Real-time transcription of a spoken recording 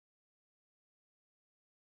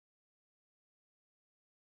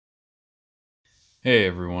Hey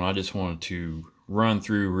everyone, I just wanted to run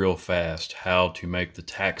through real fast how to make the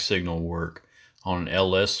Tach signal work on an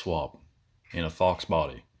LS swap in a Fox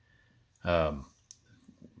body. Um,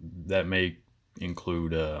 that may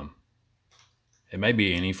include, it may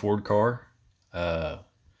be any Ford car, uh,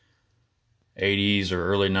 80s or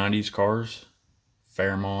early 90s cars,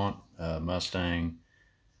 Fairmont, Mustang.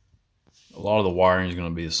 A lot of the wiring is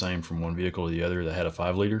going to be the same from one vehicle to the other that had a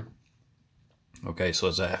 5 liter. Okay, so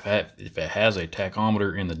if it has a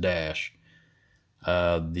tachometer in the dash,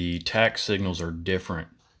 the Tach signals are different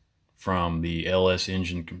from the LS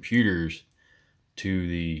engine computers to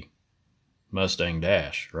the Mustang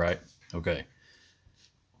dash, right? Okay,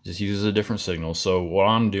 just uses a different signal. So what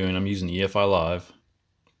I'm doing, I'm using EFI Live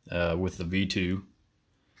with the V2,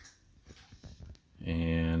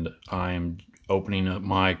 and I'm opening up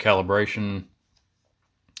my calibration.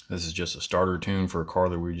 This is just a starter tune for a car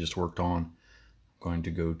that we just worked on. I'm going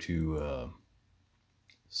to go to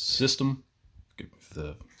System, if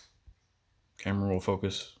the camera will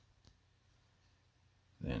focus,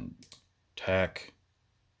 then Tach,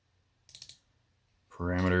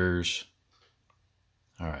 parameters.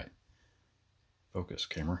 All right, focus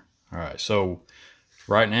camera. All right, so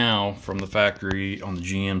right now from the factory on the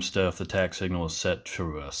GM stuff, the Tach signal is set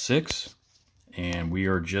to 6, and we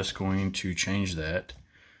are just going to change that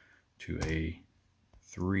to a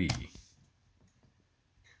 3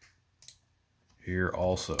 here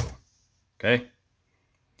also. Okay,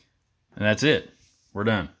 and that's it. We're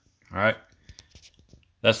done. All right,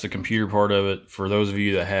 that's the computer part of it. For those of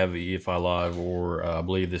you that have the EFI Live, or I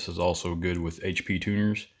believe this is also good with HP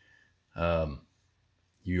tuners,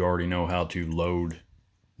 you already know how to load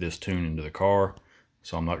this tune into the car,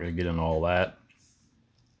 so I'm not going to get into all that.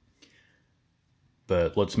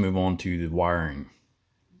 But let's move on to the wiring.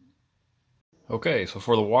 Okay, so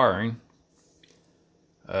for the wiring,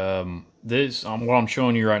 what I'm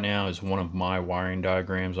showing you right now is one of my wiring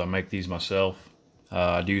diagrams. I make these myself.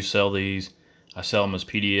 I do sell these. I sell them as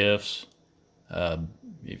PDFs.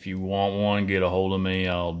 If you want one, get a hold of me.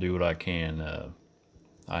 I'll do what I can.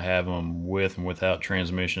 I have them with and without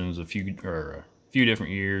transmissions, a few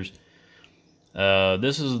different years.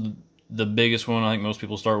 This is the biggest one I think most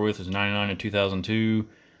people start with, is 99 and 2002.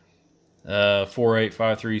 4.8,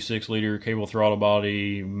 5.3, 6-liter cable throttle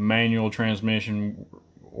body, manual transmission,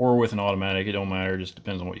 or with an automatic. It don't matter. It just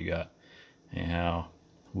depends on what you got. Anyhow,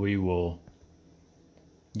 we will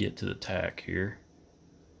get to the Tach here.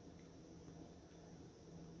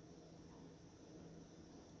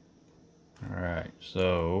 Alright,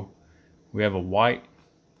 so we have a white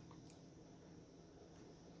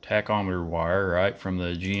tachometer wire, right, from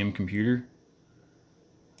the GM computer.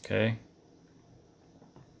 Okay.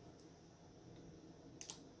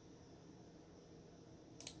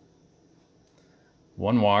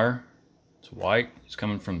 One wire, it's white, it's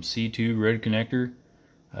coming from C2 red connector,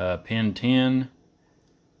 pin 10,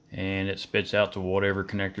 and it spits out to whatever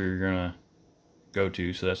connector you're gonna go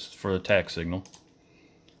to, so that's for the Tach signal.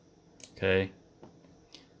 Okay,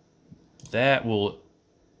 that will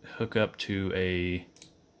hook up to a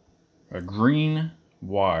green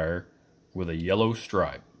wire with a yellow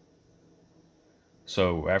stripe.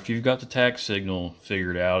 So after you've got the Tach signal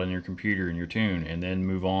figured out in your computer and your tune, and then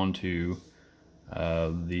move on to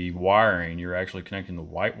the wiring, you're actually connecting the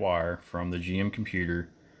white wire from the GM computer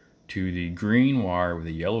to the green wire with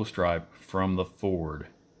a yellow stripe from the Ford.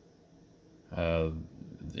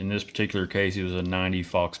 In this particular case, it was a 90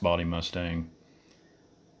 Fox body Mustang,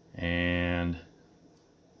 and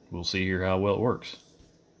we'll see here how well it works.